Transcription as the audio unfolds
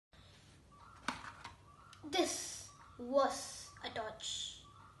This was a torch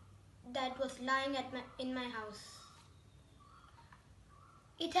that was lying in my house.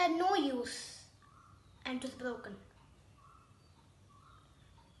 It had no use and it was broken.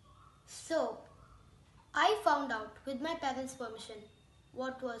 So, I found out with my parents' permission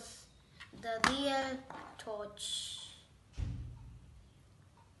what was the real torch.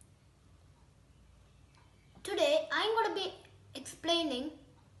 Today, I'm going to be explaining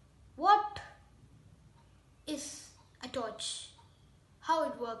what is a torch, how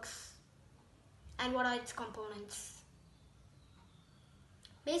it works, and what are its components.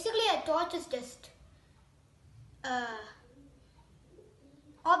 Basically, a torch is just an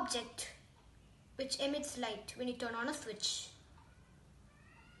object which emits light when you turn on a switch.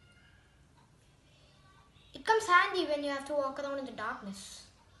 It comes handy when you have to walk around in the darkness.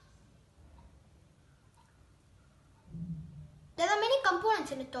 There are many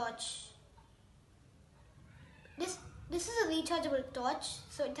components in a torch. This is a rechargeable torch,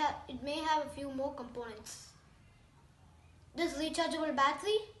 so it may have a few more components. This rechargeable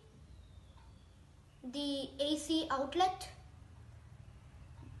battery, the AC outlet,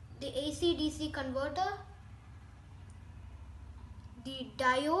 the AC-DC converter, the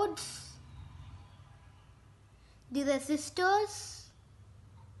diodes, the resistors,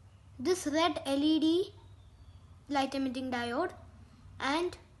 this red LED light emitting diode,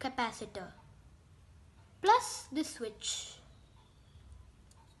 and capacitor, plus this switch.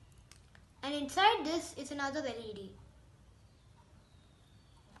 And inside this is another LED.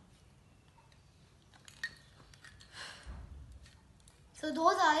 So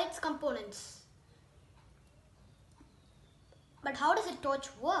those are its components. But how does a torch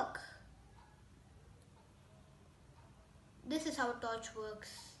work? This is how a torch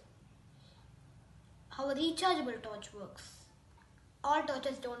works. How a rechargeable torch works. All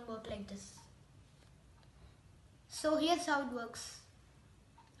torches don't work like this. So here's how it works.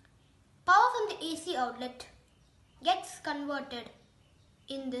 Power from the AC outlet gets converted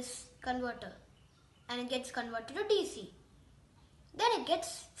in this converter and it gets converted to DC. Then it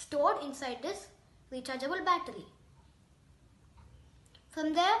gets stored inside this rechargeable battery.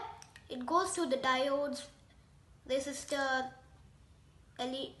 From there, it goes to the diodes, resistor,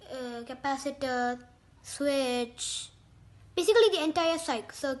 capacitor, switch, basically the entire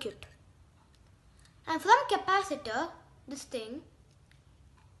circuit. And from capacitor, this thing,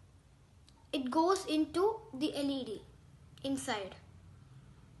 it goes into the LED inside.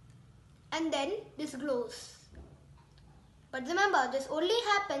 And then this glows. But remember, this only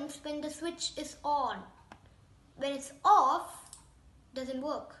happens when the switch is on. When it's off, it doesn't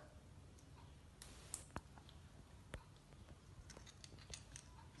work.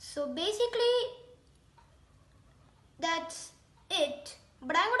 So basically, that's it.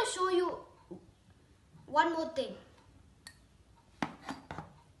 But I'm going to show you one more thing.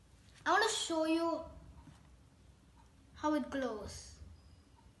 I want to show you how it glows.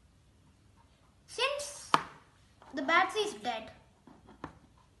 Since the battery is dead,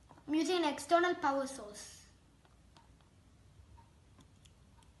 I'm using an external power source.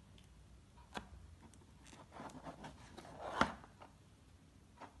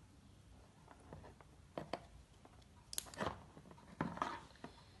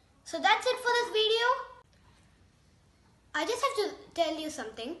 So that's it for this video. I just have to tell you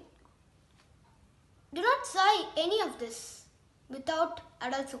something. Do not try any of this without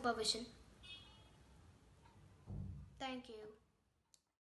adult supervision. Thank you.